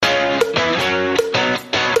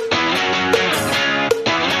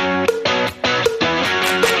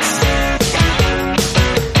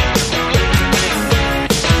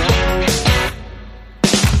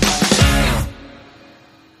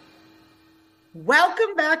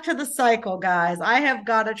Welcome back to the cycle, guys. I have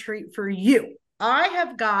got a treat for you. I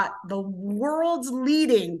have got the world's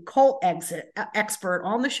leading expert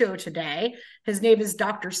on the show today. His name is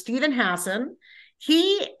Dr. Steven Hassan.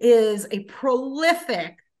 He is a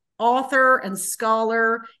prolific author and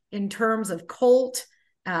scholar in terms of cult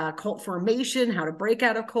formation, how to break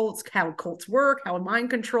out of cults, how cults work, how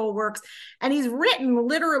mind control works. And he's written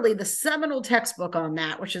literally the seminal textbook on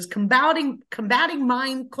that, which is combating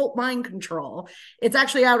cult mind control. It's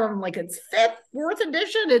actually out on like its fourth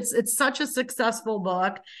edition. It's such a successful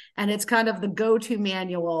book, and it's kind of the go-to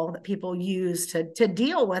manual that people use to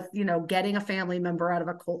deal with, getting a family member out of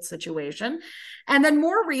a cult situation. And then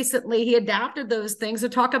more recently, he adapted those things to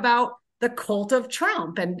talk about the cult of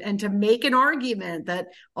Trump and to make an argument that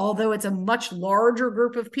although it's a much larger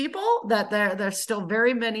group of people, that there's still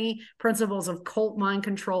very many principles of cult mind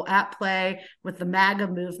control at play with the MAGA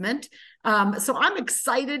movement. So I'm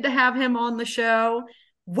excited to have him on the show.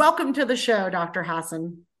 Welcome to the show, Dr.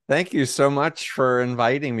 Hassan. Thank you so much for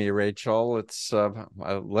inviting me, Rachel.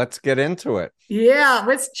 Let's get into it. Yeah,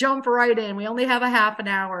 let's jump right in. We only have a half an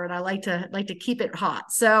hour, and I like to keep it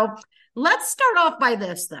hot. So let's start off by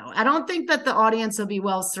this, though. I don't think that the audience will be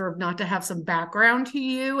well served not to have some background to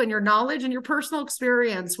you and your knowledge and your personal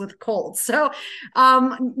experience with cults. So,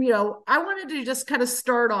 I wanted to just kind of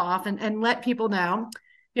start off and let people know.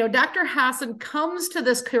 Dr. Hassan comes to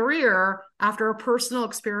this career after a personal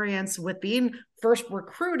experience with being first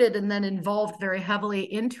recruited and then involved very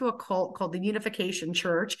heavily into a cult called the Unification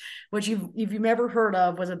Church, which if you've ever heard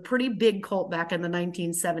of, was a pretty big cult back in the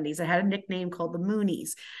 1970s. It had a nickname called the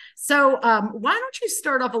Moonies. So why don't you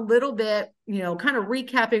start off a little bit, kind of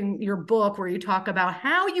recapping your book where you talk about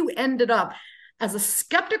how you ended up as a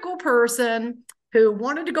skeptical person who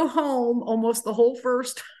wanted to go home almost the whole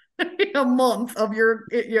first a month of your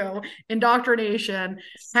indoctrination.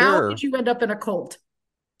 How did Sure, you end up in a cult?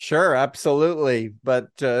 sure, absolutely.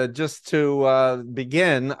 But just to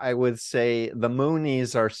begin, I would say the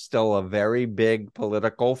Moonies are still a very big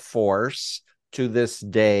political force to this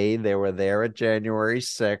day. They were there at January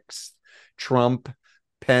 6th. Trump,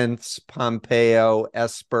 Pence, Pompeo,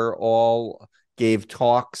 Esper all gave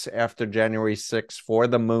talks after January 6th for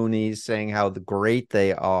the Moonies, saying how great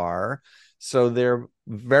they are. So they're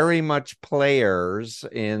very much players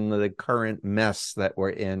in the current mess that we're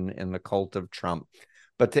in the cult of Trump.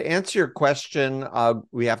 But to answer your question,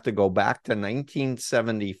 we have to go back to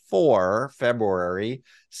 1974, February,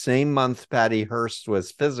 same month Patty Hearst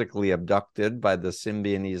was physically abducted by the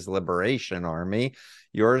Symbionese Liberation Army.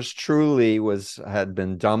 Yours truly had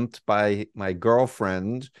been dumped by my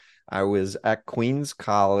girlfriend. I was at Queens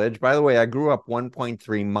College. By the way, I grew up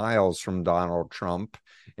 1.3 miles from Donald Trump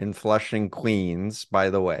in Flushing, Queens, by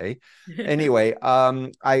the way. Anyway,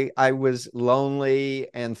 I was lonely,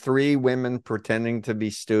 and three women pretending to be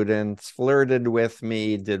students flirted with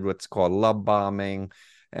me, did what's called love bombing,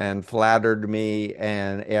 and flattered me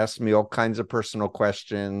and asked me all kinds of personal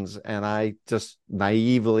questions. And I just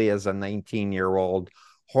naively, as a 19-year-old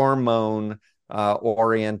hormone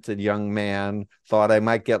oriented young man, thought I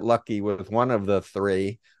might get lucky with one of the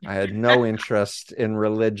three. I had no interest in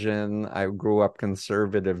religion. I grew up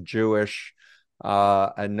conservative Jewish,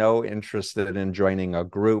 and no interest in joining a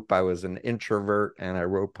group. I was an introvert and I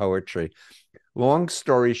wrote poetry. Long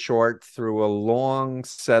story short, through a long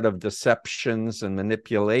set of deceptions and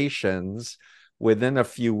manipulations, within a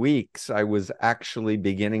few weeks, I was actually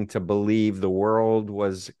beginning to believe the world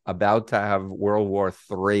was about to have World War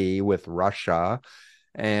III with Russia,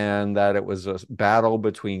 and that it was a battle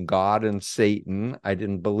between God and Satan. I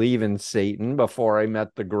didn't believe in Satan before I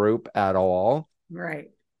met the group at all. Right.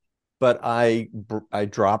 But I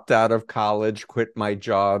dropped out of college, quit my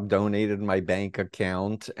job, donated my bank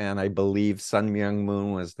account, and I believe Sun Myung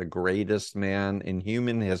Moon was the greatest man in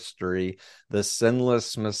human history, the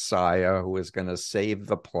sinless Messiah who was going to save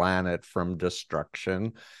the planet from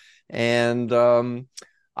destruction. And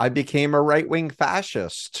I became a right-wing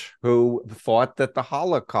fascist who thought that the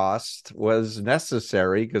Holocaust was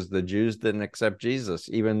necessary because the Jews didn't accept Jesus,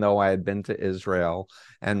 even though I had been to Israel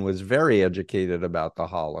and was very educated about the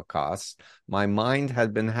Holocaust. My mind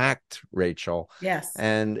had been hacked, Rachel. Yes.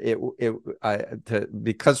 And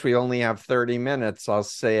because we only have 30 minutes, I'll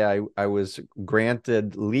say I was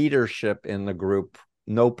granted leadership in the group,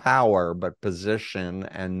 no power, but position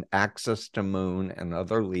and access to Moon and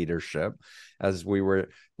other leadership as we were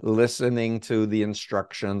listening to the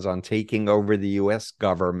instructions on taking over the US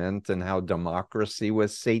government and how democracy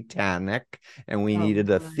was satanic and we Oh, needed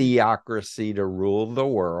a my. theocracy to rule the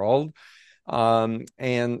world. I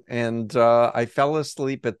fell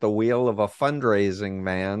asleep at the wheel of a fundraising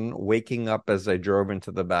van, waking up as I drove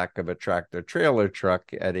into the back of a tractor trailer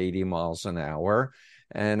truck at 80 miles an hour.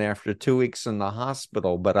 And after 2 weeks in the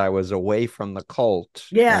hospital, but I was away from the cult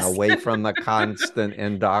and Yes. away from the constant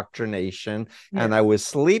indoctrination. And Yeah. I was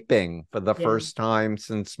sleeping for the Yeah. first time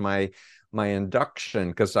since my induction,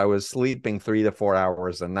 because I was sleeping 3 to 4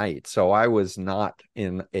 hours a night. So I was not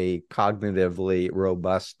in a cognitively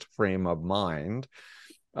robust frame of mind.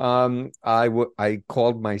 I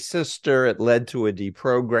called my sister. It led to a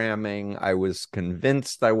deprogramming. I was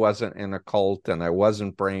convinced I wasn't in a cult and I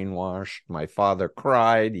wasn't brainwashed. My father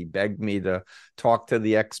cried. He begged me to talk to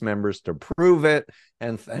the ex-members to prove it.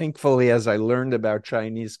 And thankfully, as I learned about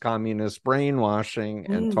Chinese communist brainwashing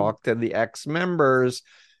and Mm. talked to the ex-members,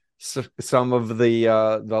 some of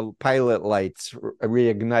the pilot lights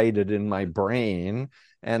reignited in my brain,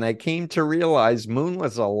 and I came to realize Moon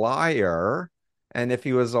was a liar. And if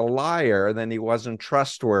he was a liar, then he wasn't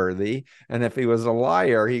trustworthy. And if he was a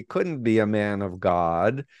liar, he couldn't be a man of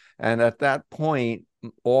God. And at that point,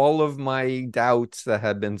 all of my doubts that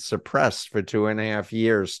had been suppressed for 2.5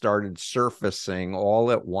 years started surfacing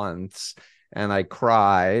all at once. And I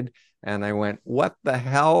cried. And I went, what the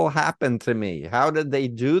hell happened to me? How did they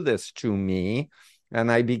do this to me?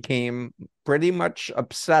 And I became pretty much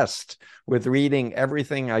obsessed with reading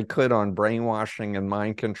everything I could on brainwashing and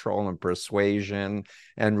mind control and persuasion,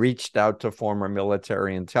 and reached out to former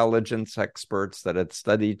military intelligence experts that had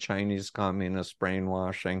studied Chinese communist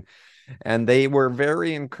brainwashing. And they were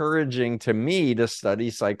very encouraging to me to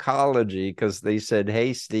study psychology, because they said,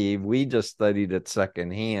 hey, Steve, we just studied it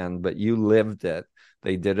secondhand, but you lived it.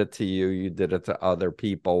 They did it to you. You did it to other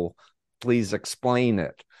people. Please explain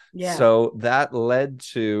it. Yeah. So that led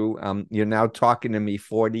to, you're now talking to me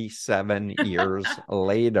 47 years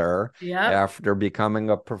later, Yep. after becoming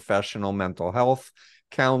a professional mental health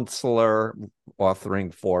counselor,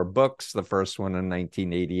 authoring 4 books, the first one in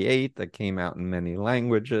 1988 that came out in many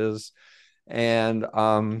languages. And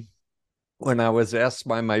when I was asked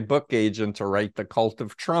by my book agent to write The Cult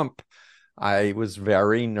of Trump, I was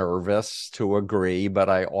very nervous to agree, but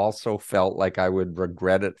I also felt like I would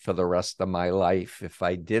regret it for the rest of my life if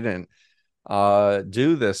I didn't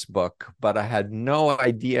do this book. But I had no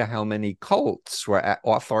idea how many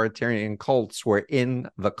authoritarian cults were in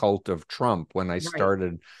the cult of Trump when I Right.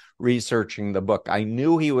 started researching the book. I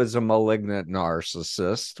knew he was a malignant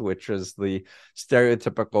narcissist, which is the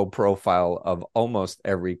stereotypical profile of almost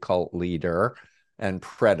every cult leader and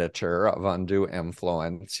predator of undue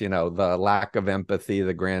influence. You know, the lack of empathy,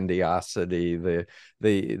 the grandiosity, the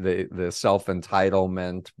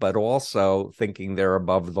self-entitlement, but also thinking they're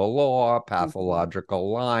above the law, Mhm.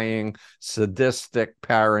 pathological lying, sadistic,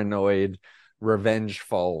 paranoid,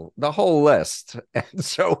 revengeful, the whole list. And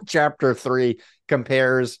so chapter 3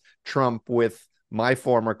 compares Trump with my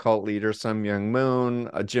former cult leader, Sun Myung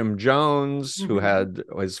Moon, Jim Jones, who Mhm. had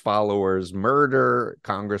his followers murder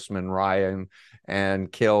Congressman Ryan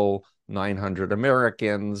and kill 900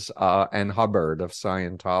 Americans, and Hubbard of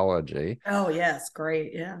Scientology. Oh, yes.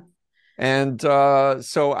 Great. Yeah. And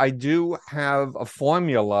so I do have a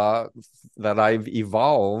formula that I've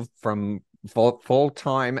evolved from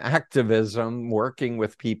full-time activism, working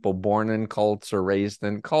with people born in cults or raised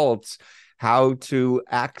in cults, how to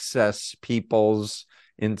access people's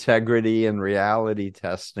integrity and reality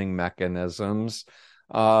testing mechanisms.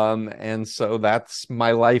 And so that's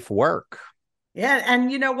my life work. Yeah, and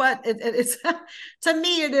you know what? It's to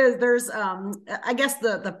me it is. There's I guess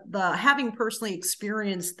the having personally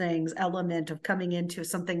experienced things element of coming into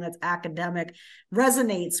something that's academic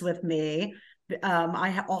resonates with me.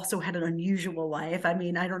 I also had an unusual life. I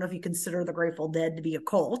mean, I don't know if you consider the Grateful Dead to be a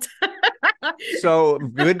cult. So,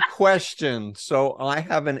 good question. So, I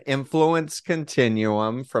have an influence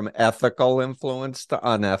continuum from ethical influence to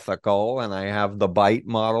unethical, and I have the bite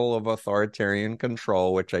model of authoritarian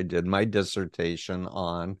control, which I did my dissertation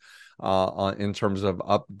on in terms of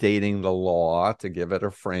updating the law to give it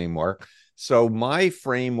a framework. So, my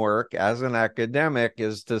framework as an academic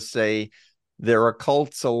is to say there are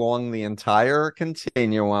cults along the entire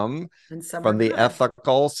continuum. And some are From the good.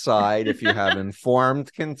 ethical side, if you have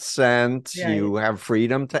informed consent, Yeah. you have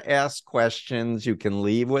freedom to ask questions, you can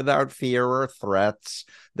leave without fear or threats.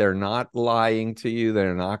 They're not lying to you,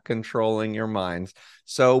 they're not controlling your minds.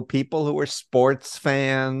 So people who are sports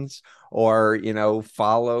fans, or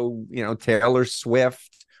follow Taylor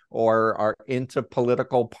Swift, or are into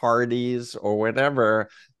political parties or whatever,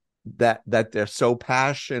 that they're so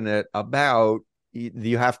passionate about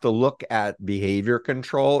you have to look at behavior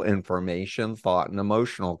control, information, thought, and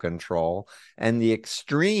emotional control. And the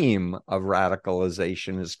extreme of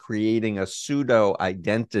radicalization is creating a pseudo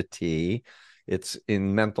identity. It's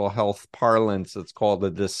in mental health parlance, it's called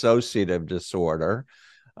a dissociative disorder.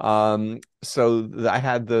 So I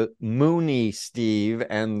had the Mooney Steve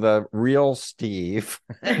and the real Steve.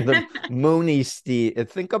 And the Mooney Steve.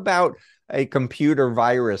 Think about a computer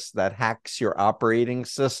virus that hacks your operating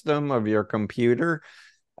system of your computer.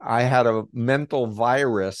 I had a mental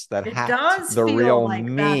virus that It hacked does the feel real like that's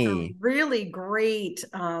a me. really great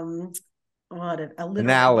what alliteration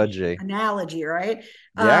Analogy. analogy, right?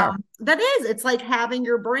 Yeah. That is, it's like having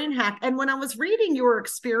your brain hacked. And when I was reading your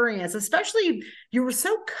experience, especially, you were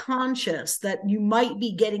so conscious that you might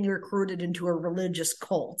be getting recruited into a religious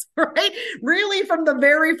cult, right? Really, from the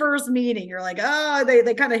very first meeting, you're like, oh,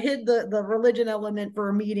 they kind of hid the religion element for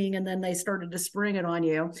a meeting, and then they started to spring it on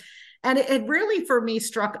you. And it really, for me,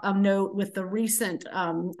 struck a note with the recent, I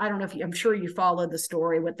don't know if I'm sure you followed the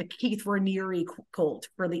story with the Keith Raniere cult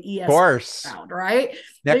for the Of ESP course. crowd, right?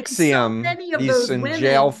 Because so NXIVM, many of he's those in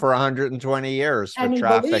jail women, for 120 years for and he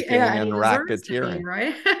believe, yeah, trafficking and and he deserves to be, racketeering.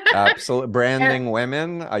 right? Absolutely. And Branding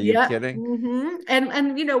women. Are you yeah. kidding? And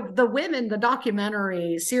the women, the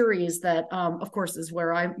documentary series that of course is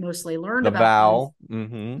where I mostly learned The about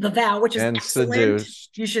them. Vow. The Vow, which is And excellent.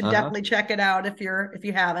 Seduced. You should Uh-huh. definitely check it out if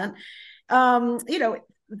you haven't. You know,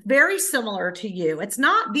 very similar to you. It's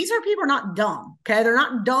not, these are people are not dumb. Okay. They're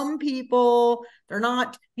not dumb people. They're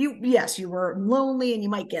not, you, yes, you were lonely and you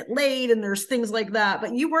might get laid and there's things like that,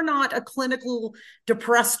 but you were not a clinical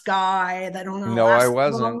depressed guy that don't know No, I last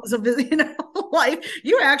wasn't. lungs of his, life.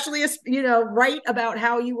 You actually, write about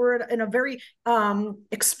how you were in a very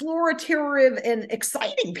explorative and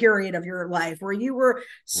exciting period of your life where you were Right.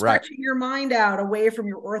 stretching your mind out away from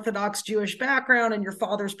your Orthodox Jewish background and your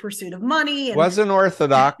father's pursuit of money. And Wasn't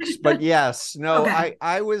Orthodox, but yes. No, okay.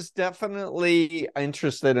 I was definitely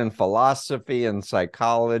interested in philosophy and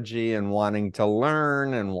psychology and wanting to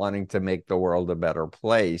learn and wanting to make the world a better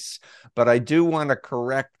place. But I do want to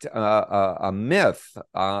correct a myth.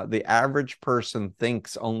 The average person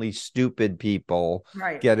thinks only stupid people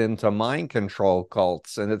Right. get into mind control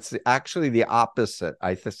cults. And it's actually the opposite.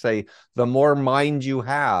 I say the more mind you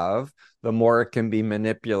have, the more it can be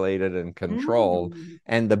manipulated and controlled. Mm.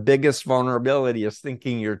 And the biggest vulnerability is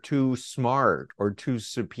thinking you're too smart or too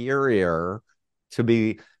superior to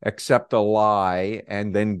be accept a lie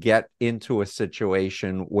and then get into a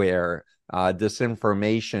situation where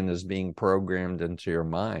disinformation is being programmed into your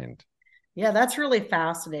mind. Yeah, that's really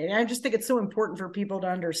fascinating. I just think it's so important for people to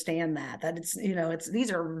understand that it's, it's, these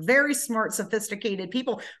are very smart, sophisticated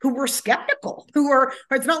people who were skeptical,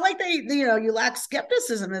 it's not like you lack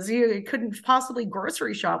skepticism, as you couldn't possibly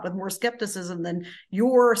grocery shop with more skepticism than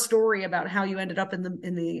your story about how you ended up in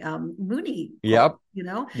the Mooney Yep.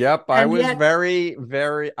 cult, Yep, I and was yet, very,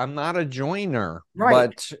 very, I'm not a joiner,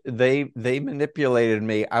 right. but they manipulated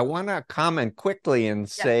me. I want to comment quickly and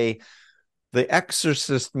Yeah. say the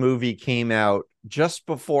Exorcist movie came out just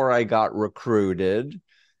before I got recruited,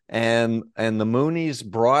 and the Moonies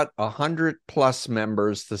brought 100+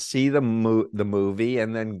 members to see the movie,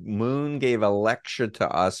 and then Moon gave a lecture to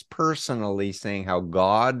us personally saying how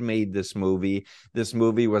God made this movie. This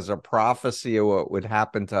movie was a prophecy of what would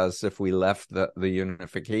happen to us if we left the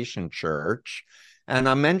Unification Church. And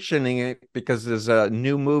I'm mentioning it because there's a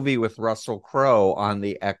new movie with Russell Crowe on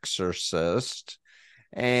The Exorcist.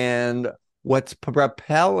 And what's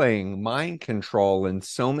propelling mind control in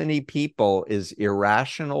so many people is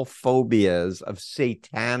irrational phobias of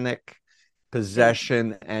satanic Yeah.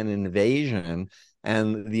 possession and invasion.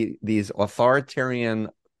 And these authoritarian,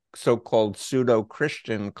 so-called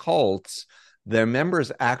pseudo-Christian cults, their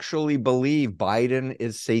members actually believe Biden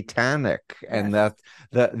is satanic and Yes.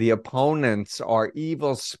 that the opponents are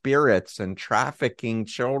evil spirits and trafficking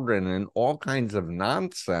children and all kinds of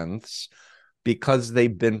nonsense because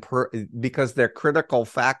because their critical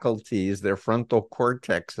faculties, their frontal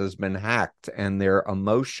cortex has been hacked and their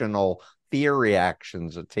emotional fear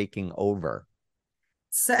reactions are taking over.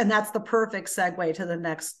 So, and that's the perfect segue to the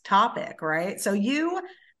next topic, right? So you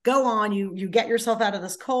go on, you get yourself out of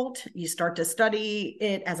this cult, you start to study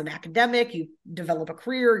it as an academic, you develop a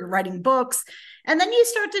career, you're writing books, and then you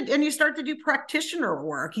start to do practitioner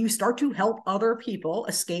work. You start to help other people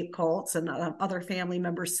escape cults and other family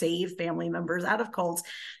members, save family members out of cults.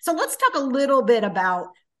 So let's talk a little bit about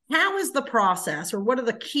how is the process, or what are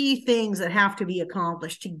the key things that have to be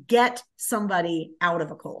accomplished to get somebody out of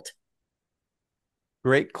a cult?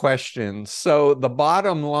 Great question. So the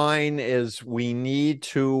bottom line is we need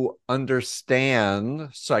to understand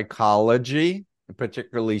psychology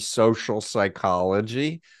particularly social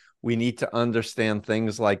psychology. We need to understand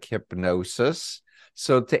things like hypnosis.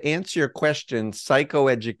 So to answer your question,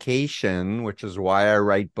 psychoeducation, which is why I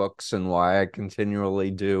write books and why I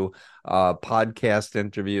continually do podcast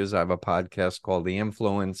interviews. I have a podcast called The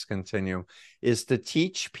Influence Continuum, is to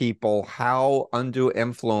teach people how undue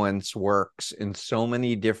influence works in so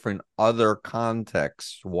many different other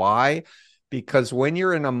contexts. Why? Because when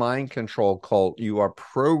you're in a mind control cult, you are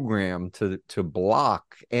programmed to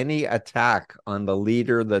block any attack on the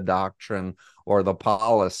leader, the doctrine, or the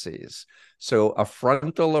policies. So a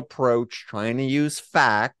frontal approach, trying to use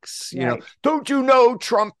facts, Right. don't you know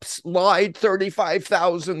Trump's lied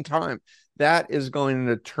 35,000 times? That is going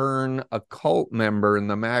to turn a cult member in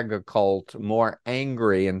the MAGA cult more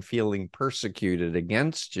angry and feeling persecuted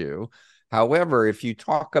against you. However, if you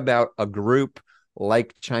talk about a group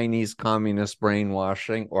like Chinese communist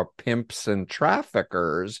brainwashing or pimps and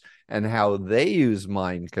traffickers and how they use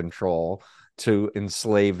mind control to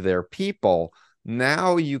enslave their people,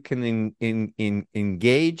 now you can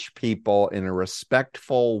engage people in a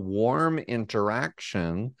respectful, warm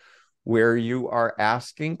interaction where you are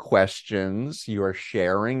asking questions, you are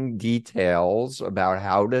sharing details about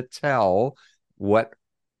how to tell what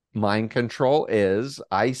mind control is.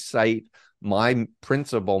 I cite my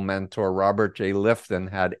principal mentor, Robert J. Lifton,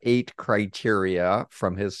 had 8 criteria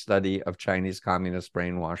from his study of Chinese communist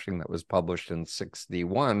brainwashing that was published in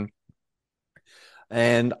 1961.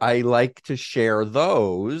 And I like to share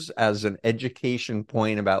those as an education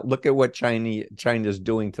point about look at what China's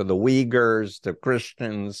doing to the Uyghurs, to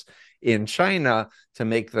Christians in China to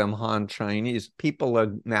make them Han Chinese. People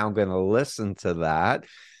are now going to listen to that.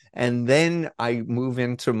 And then I move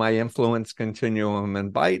into my influence continuum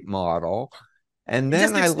and bite model. And then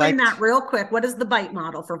Just explain that real quick. What is the bite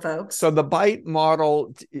model for folks? So the bite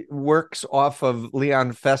model works off of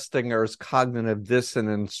Leon Festinger's cognitive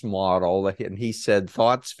dissonance model. And he said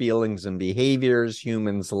thoughts, feelings, and behaviors,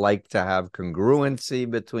 humans like to have congruency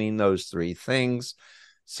between those 3 things.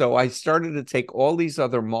 So I started to take all these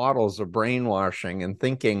other models of brainwashing and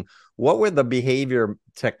thinking, what were the behavior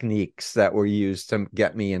techniques that were used to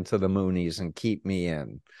get me into the Moonies and keep me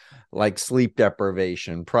in? Like sleep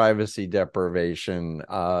deprivation, privacy deprivation,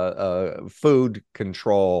 food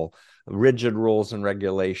control, rigid rules and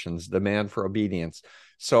regulations, demand for obedience.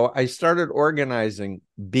 So I started organizing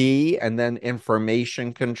B, and then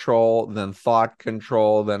information control, then thought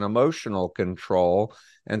control, then emotional control.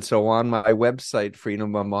 And so on my website,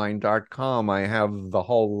 freedomofmind.com, I have the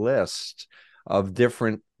whole list of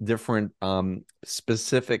different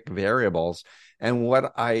specific variables. And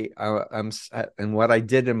what I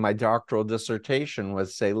did in my doctoral dissertation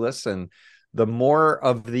was say, listen, the more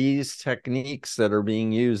of these techniques that are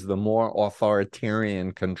being used, the more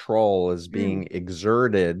authoritarian control is being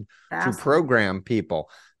exerted to program people.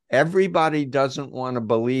 Everybody doesn't want to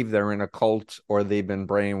believe they're in a cult or they've been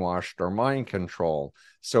brainwashed or mind controlled.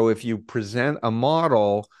 So if you present a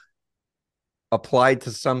model applied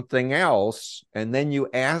to something else, and then you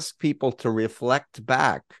ask people to reflect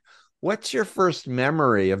back, what's your first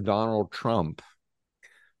memory of Donald Trump?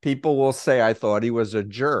 People will say, I thought he was a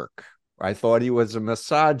jerk. I thought he was a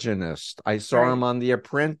misogynist. I saw him on The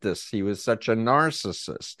Apprentice. He was such a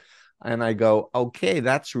narcissist. And I go, okay,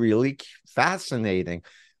 that's really fascinating.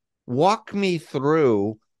 Walk me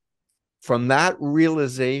through from that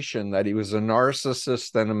realization that he was a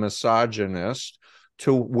narcissist and a misogynist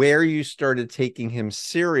to where you started taking him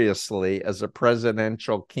seriously as a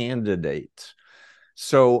presidential candidate.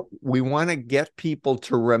 So we want to get people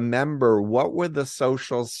to remember, what were the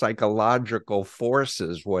social psychological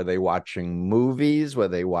forces? Were they watching movies? Were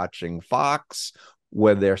they watching Fox?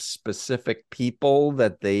 Were there specific people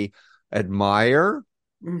that they admire?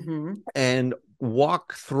 And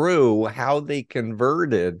walk through how they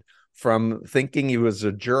converted from thinking he was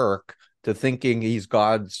a jerk to thinking he's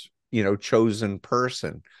God's, chosen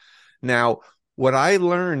person. Now, what I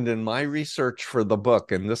learned in my research for the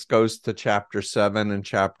book, and this goes to chapter 7 and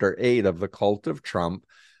chapter 8 of The Cult of Trump,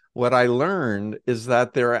 what I learned is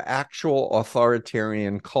that there are actual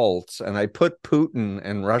authoritarian cults, and I put Putin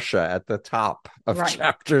and Russia at the top of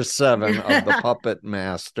chapter 7 of The Puppet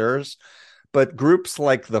Masters. But groups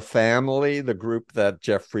like The Family, the group that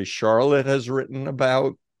Jeffrey Charlotte has written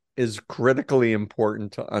about, is critically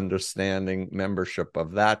important to understanding membership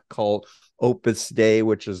of that cult. Opus Dei,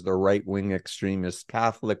 which is the right-wing extremist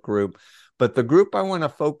Catholic group. But the group I want to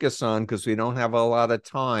focus on, because we don't have a lot of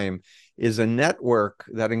time, is a network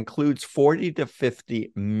that includes 40 to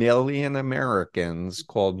 50 million Americans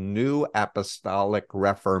called New Apostolic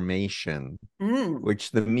Reformation,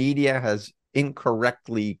 which the media has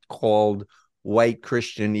incorrectly called white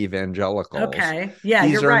Christian evangelicals. Okay. Yeah,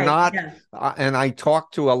 you're These are right. not, Yeah. and I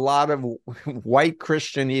talk to a lot of white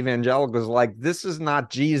Christian evangelicals like, this is not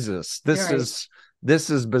Jesus. You're right.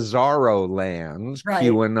 This is bizarro land, Right.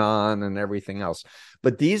 QAnon and everything else.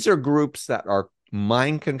 But these are groups that are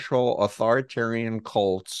mind control, authoritarian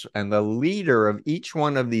cults, and the leader of each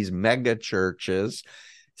one of these mega churches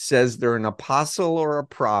says they're an apostle or a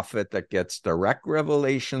prophet that gets direct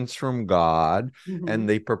revelations from God, Mm-hmm. and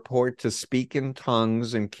they purport to speak in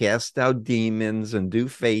tongues and cast out demons and do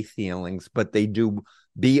faith healings, but they do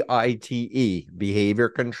BITE, behavior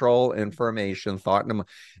control, information, thought,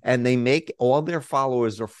 and they make all their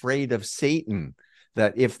followers afraid of Satan.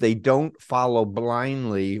 That if they don't follow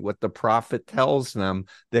blindly what the prophet tells them,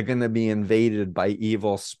 they're going to be invaded by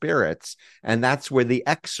evil spirits. And that's where the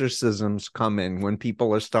exorcisms come in, when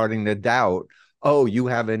people are starting to doubt, oh, you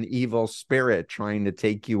have an evil spirit trying to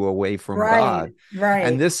take you away from Right. God. And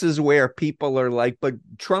Right. this is where people are like, but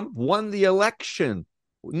Trump won the election.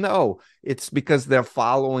 No, it's because they're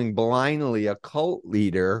following blindly a cult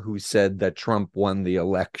leader who said that Trump won the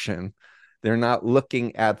election. They're not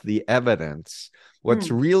looking at the evidence. What's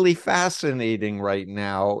Hmm. really fascinating right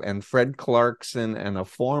now, and Fred Clarkson and a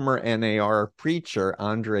former NAR preacher,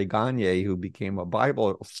 Andre Gagne, who became a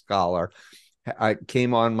Bible scholar,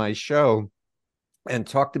 came on my show and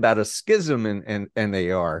talked about a schism in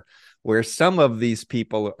NAR, where some of these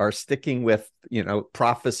people are sticking with,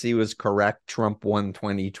 prophecy was correct, Trump won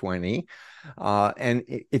 2020. And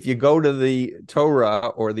if you go to the Torah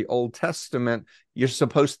or the Old Testament, you're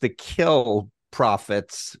supposed to kill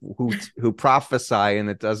prophets who prophesy and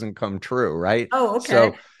it doesn't come true, right? Oh,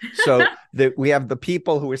 okay. So that we have the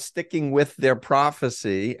people who are sticking with their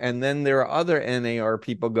prophecy, and then there are other NAR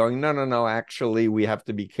people going, no, no, no, actually we have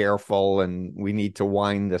to be careful and we need to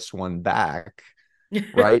wind this one back.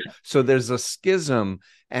 Right. So there's a schism.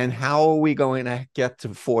 And how are we going to get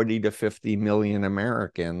to 40 to 50 million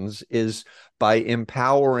Americans is by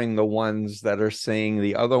empowering the ones that are saying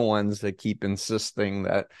the other ones that keep insisting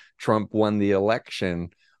that Trump won the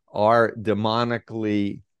election are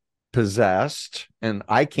demonically possessed. And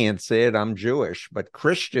I can't say it, I'm Jewish, but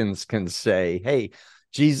Christians can say, hey,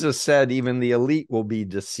 Jesus said even the elite will be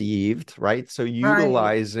deceived, right? So Right.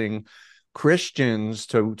 utilizing Christians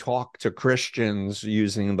to talk to Christians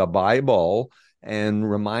using the Bible and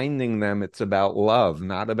reminding them it's about love,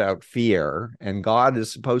 not about fear. And God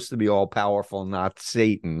is supposed to be all powerful, not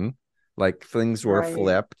Satan. Like things were Right.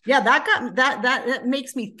 flipped. Yeah, that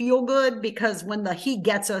makes me feel good, because when the he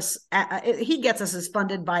gets us is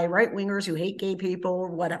funded by right wingers who hate gay people or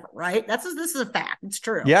whatever, right? This is a fact. It's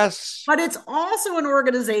true. Yes, But it's also an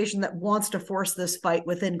organization that wants to force this fight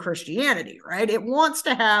within Christianity, right? It wants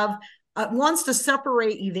to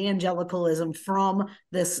separate evangelicalism from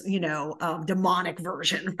this, demonic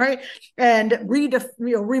version, right? And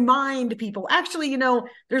remind people. Actually,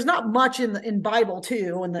 there's not much in Bible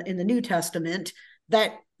too, in the New Testament,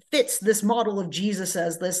 that fits this model of Jesus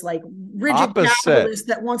as this like rigid opposite. capitalist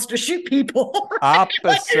that wants to shoot people. Right? Like,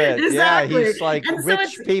 Opposite. Yeah, exactly. he's like, And so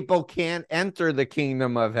it's rich people can't enter the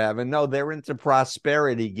kingdom of heaven. No, they're into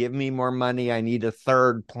prosperity. Give me more money. I need a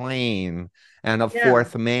third plane and a yeah,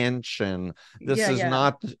 fourth mansion. This is yeah.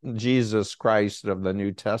 not Jesus Christ of the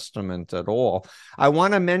New Testament at all. I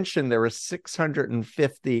want to mention there are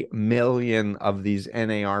 650 million of these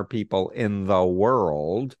NAR people in the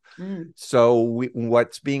world. Mm, So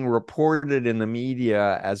what's being reported in the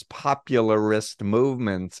media as popularist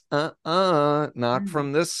movements, not mm,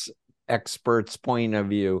 from this expert's point of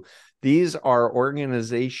view. These are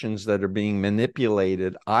organizations that are being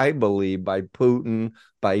manipulated, I believe, by Putin,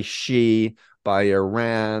 by Xi, by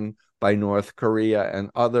Iran, by North Korea, and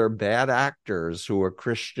other bad actors who are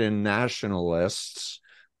Christian nationalists,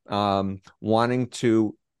 wanting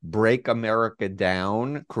to break America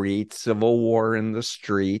down, create civil war in the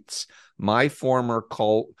streets. My former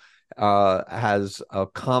cult has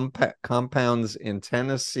compounds in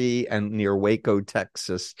Tennessee and near Waco,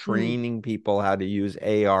 Texas, mm. training people how to use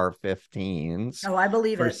AR-15s Oh, I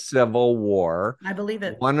believe for it. civil war. I believe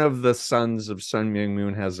it. One of the sons of Sun Myung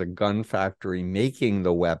Moon has a gun factory making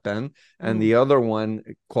the weapon, and Mm. the other one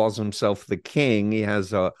calls himself the king. He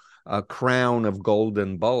has a crown of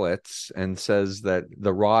golden bullets and says that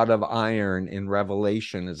the rod of iron in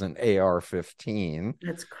Revelation is an AR-15.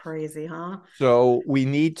 It's crazy, huh? So we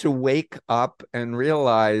need to wake up and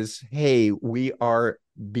realize, hey, we are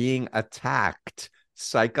being attacked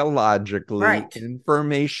psychologically, Right.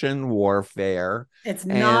 information warfare, It's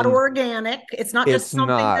not and organic. It's not just it's something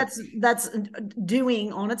not. that's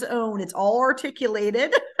doing on its own. It's all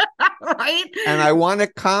articulated. Right? And I want to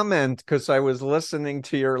comment because I was listening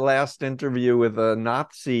to your last interview with a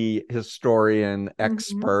Nazi historian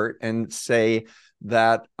expert and say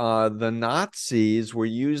that the Nazis were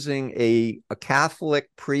using a Catholic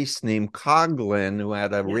priest named Coughlin, who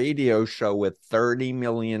had a radio show with 30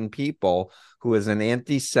 million people, who was an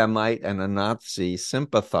anti-Semite and a Nazi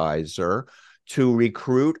sympathizer, to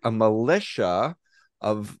recruit a militia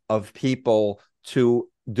of people to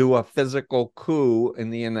do a physical coup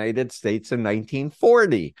in the United States in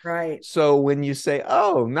 1940. Right. So when you say,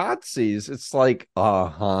 oh, Nazis, it's like,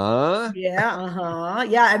 uh-huh. Yeah,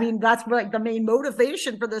 yeah. I mean, that's like the main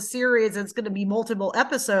motivation for the series. It's going to be multiple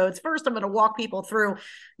episodes. First, I'm going to walk people through.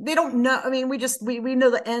 They don't know. I mean, we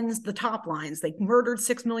know the ends, the top lines. They murdered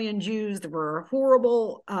 6 million Jews. There were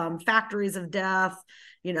horrible factories of death.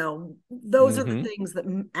 You know, those are the things that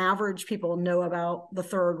average people know about the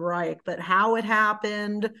Third Reich, but how it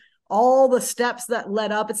happened, all the steps that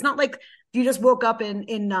led up. It's not like you just woke up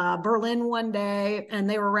in Berlin one day and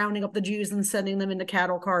they were rounding up the Jews and sending them into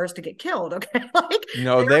cattle cars to get killed. Okay. Like,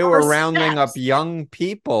 no, they were rounding up young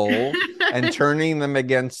people and turning them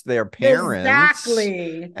against their parents.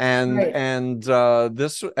 Exactly. And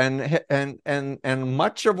this and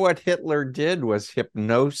much of what Hitler did was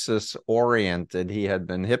hypnosis oriented. He had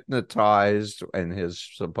been hypnotized in his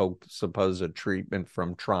supposed treatment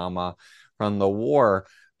from trauma from the war.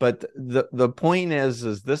 But the point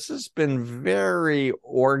is this has been very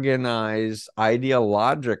organized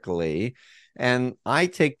ideologically. And I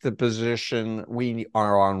take the position we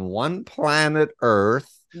are on one planet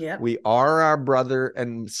Earth. Yep. We are our brother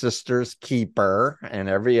and sister's keeper and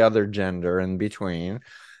every other gender in between.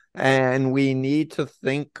 And we need to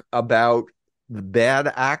think about the bad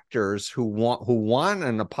actors who want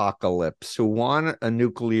an apocalypse, who want a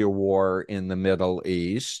nuclear war in the Middle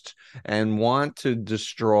East and want to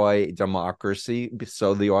destroy democracy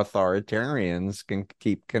so the authoritarians can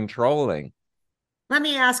keep controlling. Let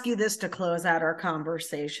me ask you this to close out our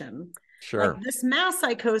conversation. Sure. Like this mass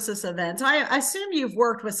psychosis event, so I assume you've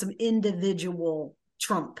worked with some individual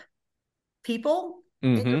Trump people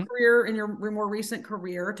in your career, in your more recent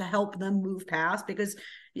career, to help them move past, because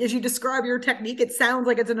as you describe your technique, it sounds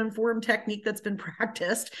like it's an informed technique that's been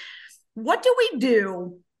practiced. What do we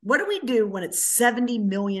do? What do we do when it's 70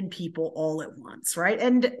 million people all at once, right?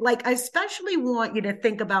 And like, I especially want you to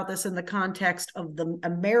think about this in the context of the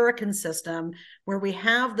American system, where we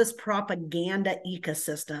have this propaganda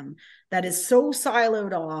ecosystem that is so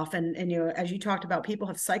siloed off. And you know, as you talked about, people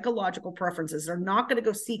have psychological preferences. They're not going to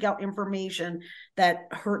go seek out information that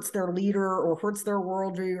hurts their leader or hurts their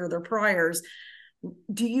worldview or their priors.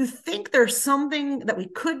 Do you think there's something that we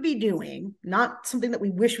could be doing, not something that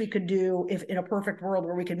we wish we could do if in a perfect world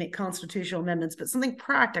where we could make constitutional amendments, but something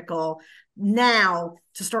practical now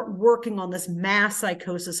to start working on this mass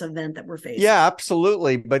psychosis event that we're facing? Yeah,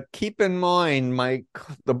 absolutely. But keep in mind,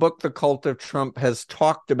 the book, The Cult of Trump, has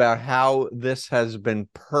talked about how this has been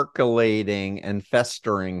percolating and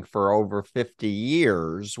festering for over 50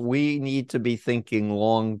 years. We need to be thinking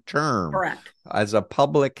long term. Correct. As a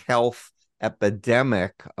public health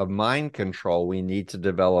epidemic of mind control, we need to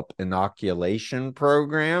develop inoculation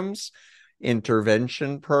programs,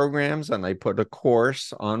 intervention programs, and I put a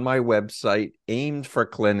course on my website aimed for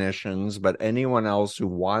clinicians, but anyone else who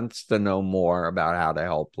wants to know more about how to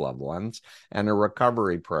help loved ones, and a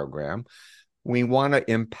recovery program. We want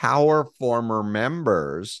to empower former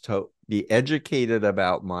members to be educated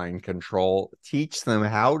about mind control, teach them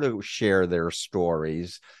how to share their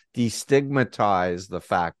stories, destigmatize the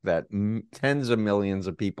fact that tens of millions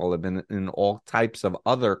of people have been in all types of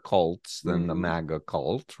other cults than the MAGA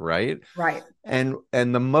cult, right? Right. And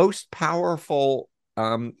the most powerful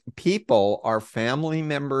people are family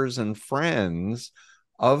members and friends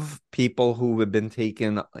of people who have been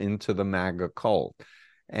taken into the MAGA cult.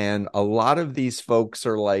 And a lot of these folks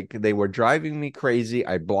are like, they were driving me crazy.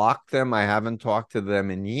 I blocked them. I haven't talked to them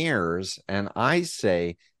in years. And I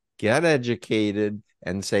say, get educated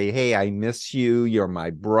and say, hey, I miss you. You're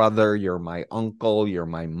my brother. You're my uncle. You're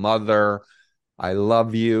my mother. I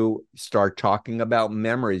love you. Start talking about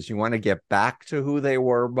memories. You want to get back to who they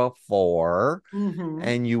were before.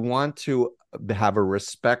 And you want to have a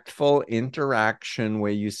respectful interaction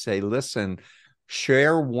where you say, listen,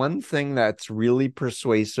 share one thing that's really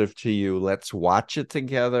persuasive to you. Let's watch it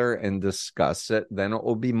together and discuss it. Then it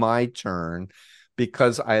will be my turn,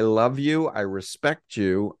 because I love you. I respect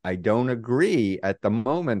you. I don't agree at the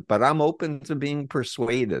moment, but I'm open to being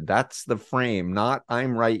persuaded. That's the frame, not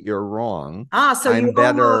I'm right, you're wrong. So I'm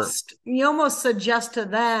you almost suggest to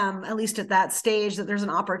them, at least at that stage, that there's an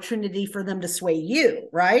opportunity for them to sway you,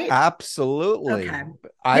 right? Absolutely. Okay.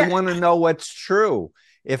 I want to know what's true.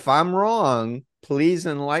 if I'm wrong, please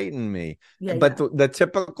enlighten me. Yeah, But yeah. the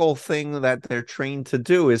typical thing that they're trained to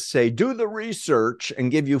do is say, do the research and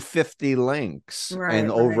give you 50 links and Right, right.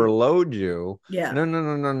 overload you. Yeah. No, no,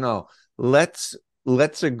 no, no, no. Let's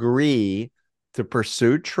let's agree to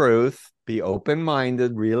pursue truth, be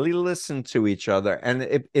open-minded, really listen to each other. And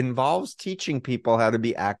it involves teaching people how to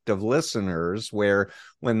be active listeners, where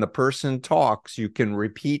when the person talks, you can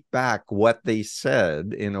repeat back what they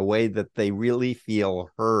said in a way that they really feel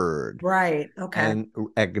heard Right. Okay. and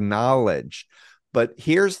acknowledged. But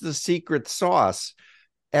here's the secret sauce.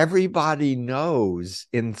 Everybody knows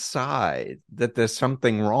inside that there's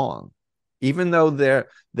something wrong, even though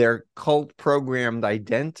their cult programmed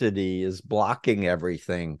identity is blocking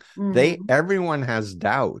everything. Hmm. Everyone has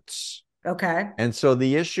doubts. Okay. And so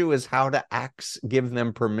the issue is how to give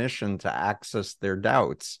them permission to access their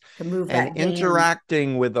doubts. To move And that dam.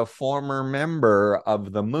 interacting with a former member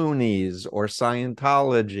of the Moonies or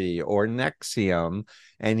Scientology or Nexium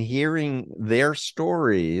and hearing their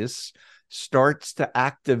stories starts to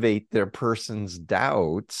activate their person's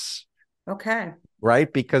doubts, Okay.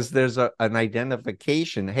 right? Because there's an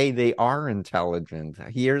identification. Hey, they are intelligent.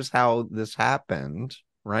 Here's how this happened,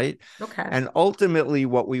 right? Okay. And ultimately,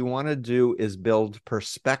 what we want to do is build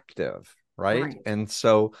perspective, right? Right. And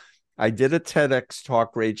so I did a TEDx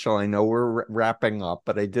talk, Rachel. I know we're wrapping up,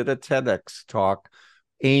 but I did a TEDx talk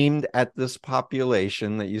aimed at this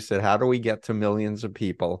population that you said, how do we get to millions of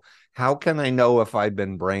people? How can I know if I've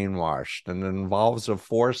been brainwashed? And it involves a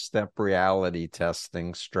 4-step reality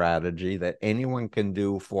testing strategy that anyone can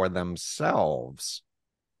do for themselves,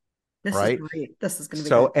 This is right? great. This is going to be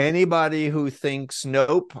So good. anybody who thinks,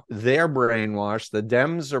 nope, they're brainwashed, the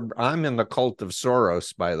Dems are, I'm in the cult of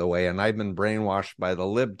Soros, by the way, and I've been brainwashed by the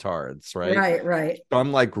libtards, right? Right, right. So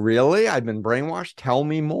I'm like, really? I've been brainwashed? Tell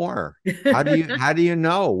me more. How do you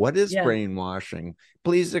know? What is Yeah. brainwashing?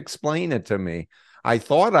 Please explain it to me. I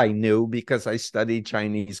thought I knew because I studied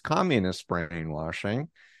Chinese communist brainwashing.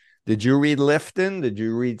 Did you read Lifton? Did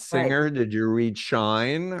you read Right. Singer? Did you read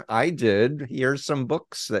Shine? I did. Here's some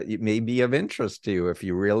books that may be of interest to you if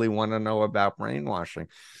you really want to know about brainwashing.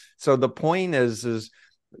 So the point is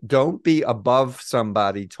don't be above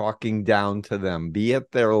somebody talking down to them. Be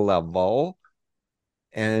at their level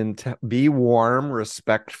and be warm,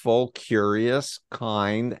 respectful, curious,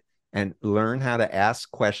 kind, and learn how to ask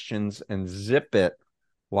questions and zip it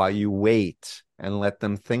while you wait and let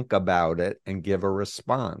them think about it and give a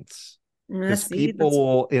response. Because See, people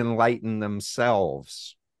will enlighten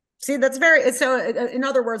themselves. that's very so. In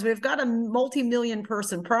other words, we've got a multi-million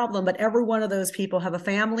person problem, but every one of those people have a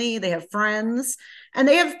family, they have friends, and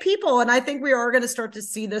they have people. And I think we are going to start to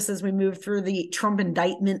see this as we move through the Trump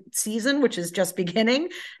indictment season, which is just beginning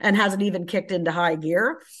and hasn't even kicked into high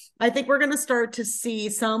gear. I think we're going to start to see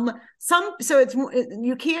some. So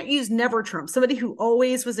you can't use never Trump, somebody who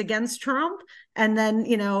always was against Trump and then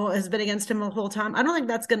has been against him the whole time. I don't think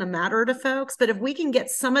that's going to matter to folks. But if we can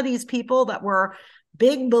get some of these people that were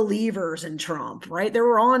big believers in Trump, right? They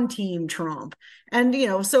were on team Trump. And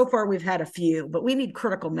so far we've had a few, but we need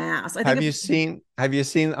critical mass. I think Have you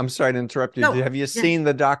seen, I'm sorry to interrupt you. no, Have you yeah. seen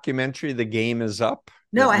the documentary The Game Is Up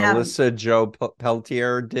No, that I haven't. Melissa Joe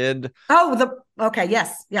Peltier did? Oh, okay,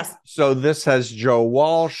 yes, yes. So this has Joe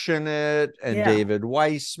Walsh in it and Yeah. David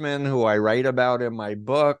Weissman, who I write about in my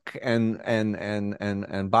book, and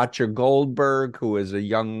Batya Goldberg, who is a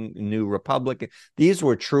young new Republican. These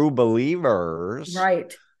were true believers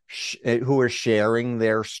Right. who are sharing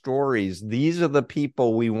their stories. These are the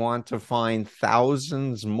people we want to find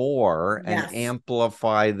thousands more and Yes.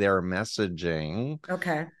 amplify their messaging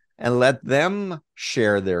Okay. and let them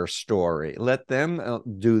share their story. Let them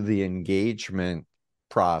do the engagement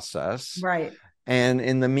process. Right. And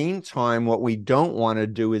in the meantime, what we don't want to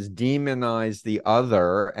do is demonize the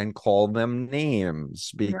other and call them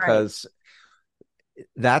names, Right. because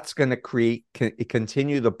that's going to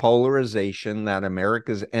continue the polarization that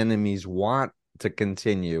America's enemies want to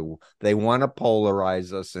continue. They want to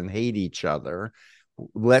polarize us and hate each other.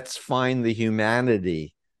 Let's find the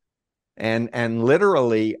humanity. And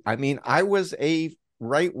literally, I mean, I was a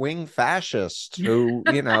right-wing fascist who,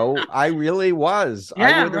 I really was. I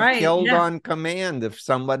Yeah, would have right. killed Yeah. on command if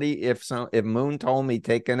Moon told me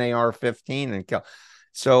take an AR-15 and kill.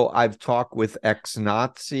 So I've talked with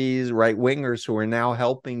ex-Nazis, right-wingers who are now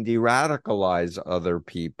helping de-radicalize other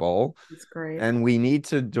people. That's great. And we need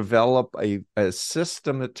to develop a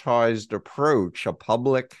systematized approach, a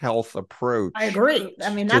public health I approach agree.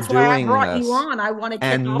 I mean, to that's why I doing brought you this, on. I want to kick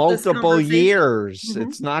and off this multiple conversation. years. Mhm.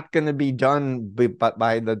 It's not going to be done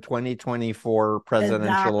by the 2024 presidential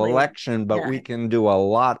Exactly. election, but Yeah. we can do a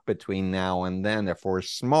lot between now and then if we're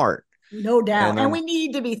smart. No doubt. And And we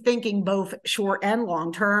need to be thinking both short and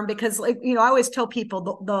long term because, like, I always tell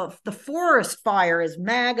people the forest fire is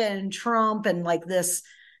MAGA and Trump and like this,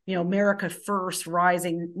 America First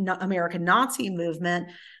rising American Nazi movement.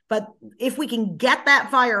 But if we can get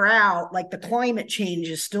that fire out, like the climate change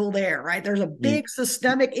is still there, right? There's a big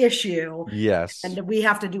systemic issue. yes. And we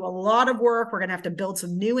have to do a lot of work. We're going to have to build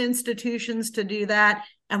some new institutions to do that.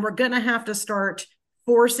 And we're going to have to start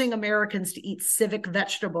forcing Americans to eat civic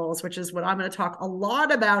vegetables, which is what I'm going to talk a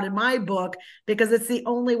lot about in my book, because it's the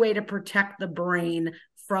only way to protect the brain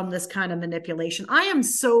from this kind of manipulation. I am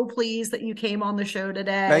so pleased that you came on the show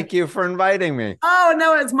today. Thank you for inviting me. Oh,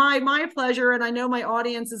 no, it's my pleasure. And I know my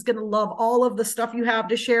audience is going to love all of the stuff you have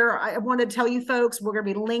to share. I want to tell you folks, we're going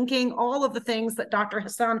to be linking all of the things that Dr.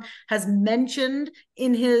 Hassan has mentioned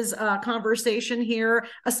in his conversation here,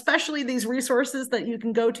 especially these resources that you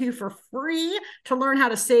can go to for free to learn how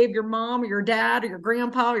to save your mom or your dad or your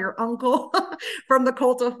grandpa or your uncle from the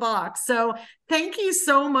cult of Fox. So thank you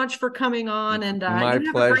so much for coming on, and My you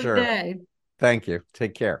have pleasure. a great day. Thank you.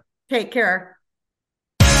 Take care. Take care.